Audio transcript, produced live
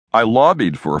I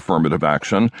lobbied for affirmative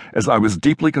action as I was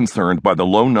deeply concerned by the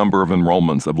low number of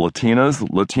enrollments of Latinas,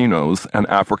 Latinos, and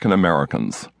African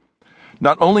Americans.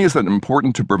 Not only is it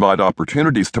important to provide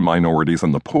opportunities to minorities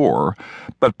and the poor,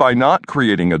 but by not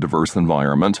creating a diverse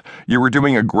environment, you are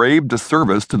doing a grave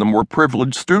disservice to the more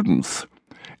privileged students.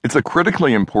 It's a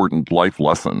critically important life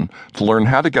lesson to learn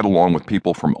how to get along with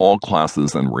people from all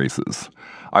classes and races.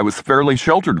 I was fairly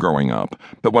sheltered growing up,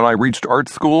 but when I reached art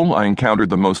school, I encountered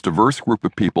the most diverse group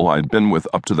of people I had been with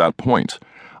up to that point.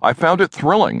 I found it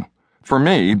thrilling. For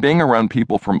me, being around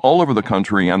people from all over the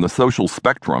country and the social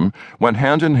spectrum went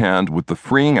hand in hand with the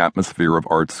freeing atmosphere of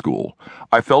art school.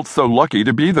 I felt so lucky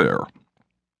to be there.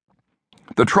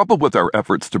 The trouble with our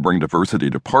efforts to bring diversity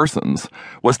to Parsons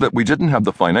was that we didn't have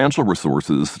the financial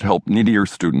resources to help needier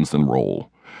students enroll.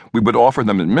 We would offer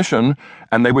them admission,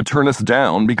 and they would turn us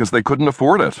down because they couldn't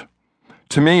afford it.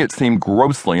 To me, it seemed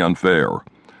grossly unfair.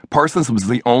 Parsons was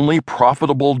the only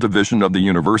profitable division of the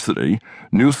university,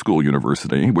 New School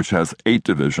University, which has 8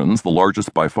 divisions, the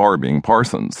largest by far being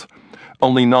Parsons.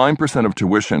 Only 9% of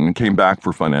tuition came back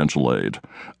for financial aid.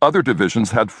 Other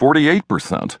divisions had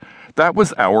 48%. That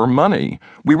was our money.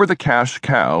 We were the cash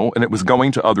cow, and it was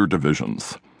going to other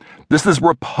divisions. This is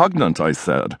repugnant, I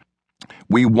said.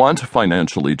 We want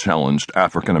financially challenged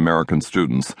African American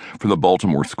students for the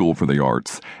Baltimore School for the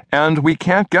Arts, and we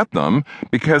can't get them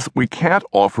because we can't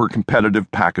offer competitive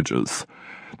packages.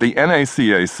 The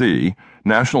NACAC,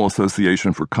 National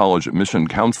Association for College Admission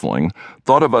Counseling,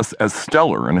 thought of us as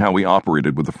stellar in how we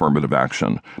operated with affirmative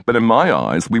action, but in my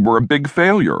eyes, we were a big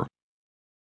failure.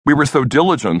 We were so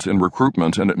diligent in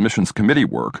recruitment and admissions committee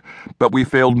work, but we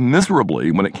failed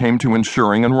miserably when it came to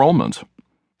ensuring enrollment.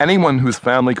 Anyone whose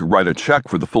family could write a check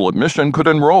for the full admission could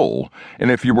enroll, and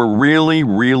if you were really,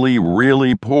 really,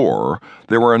 really poor,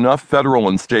 there were enough federal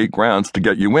and state grants to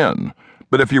get you in.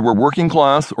 But if you were working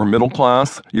class or middle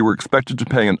class, you were expected to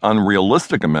pay an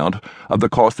unrealistic amount of the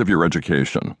cost of your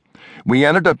education. We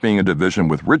ended up being a division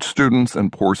with rich students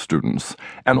and poor students,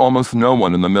 and almost no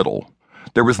one in the middle.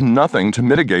 There was nothing to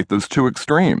mitigate those two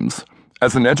extremes.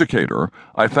 As an educator,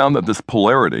 I found that this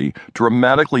polarity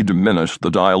dramatically diminished the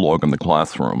dialogue in the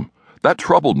classroom. That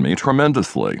troubled me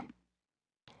tremendously.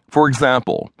 For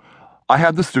example, I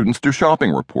had the students do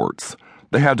shopping reports.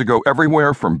 They had to go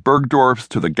everywhere from Bergdorf's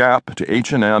to the Gap to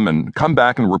H&M and come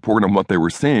back and report on what they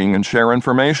were seeing and share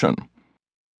information.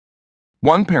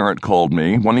 One parent called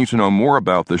me wanting to know more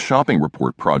about this shopping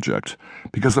report project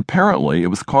because apparently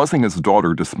it was causing his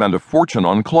daughter to spend a fortune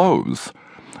on clothes.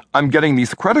 "I'm getting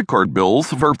these credit card bills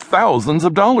for thousands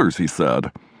of dollars," he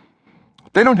said.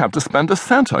 "They don't have to spend a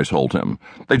cent," I told him.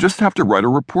 "They just have to write a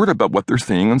report about what they're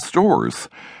seeing in stores."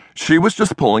 She was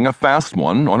just pulling a fast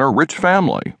one on her rich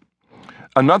family.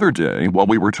 Another day, while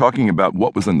we were talking about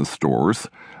what was in the stores,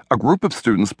 a group of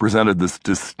students presented this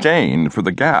disdain for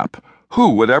the Gap.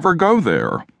 Who would ever go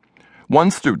there?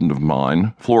 One student of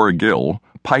mine, Flora Gill,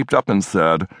 piped up and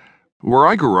said, "Where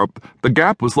I grew up, the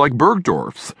Gap was like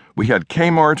Bergdorf's. We had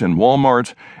Kmart and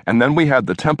Walmart, and then we had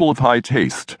the Temple of High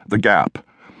Taste, the Gap.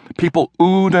 People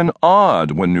oohed and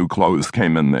awed when new clothes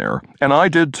came in there, and I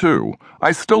did too.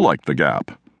 I still liked the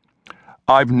Gap."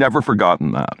 I've never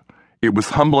forgotten that. It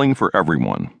was humbling for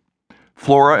everyone.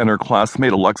 Flora and her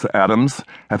classmate Alexa Adams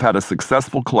have had a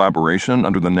successful collaboration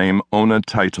under the name Ona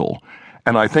Title,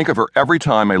 and I think of her every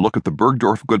time I look at the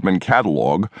Bergdorf Goodman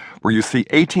catalog, where you see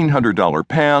 $1,800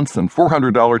 pants and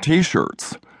 $400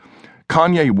 t-shirts.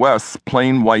 Kanye West's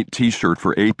plain white t-shirt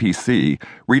for APC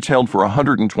retailed for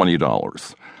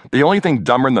 $120. The only thing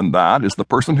dumber than that is the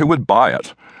person who would buy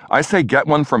it. I say get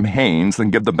one from Hanes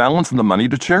and give the balance of the money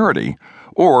to charity,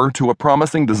 or to a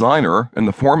promising designer in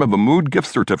the form of a Mood gift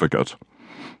certificate.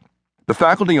 The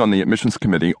faculty on the admissions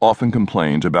committee often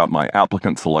complained about my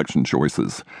applicant selection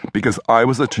choices because I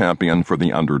was a champion for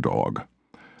the underdog.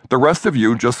 "The rest of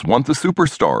you just want the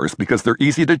superstars because they're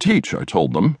easy to teach," I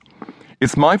told them.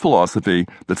 It's my philosophy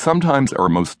that sometimes our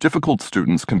most difficult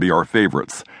students can be our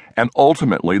favorites, and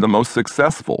ultimately the most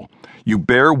successful. You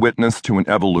bear witness to an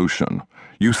evolution.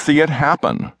 You see it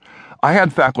happen. I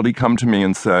had faculty come to me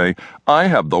and say, "I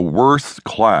have the worst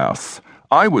class."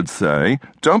 I would say,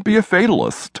 "Don't be a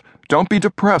fatalist. Don't be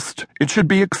depressed. It should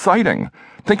be exciting.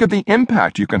 Think of the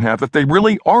impact you can have if they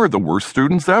really are the worst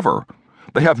students ever.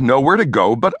 They have nowhere to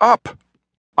go but up."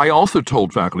 I also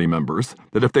told faculty members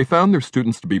that if they found their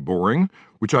students to be boring,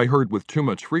 which I heard with too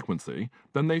much frequency,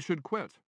 then they should quit.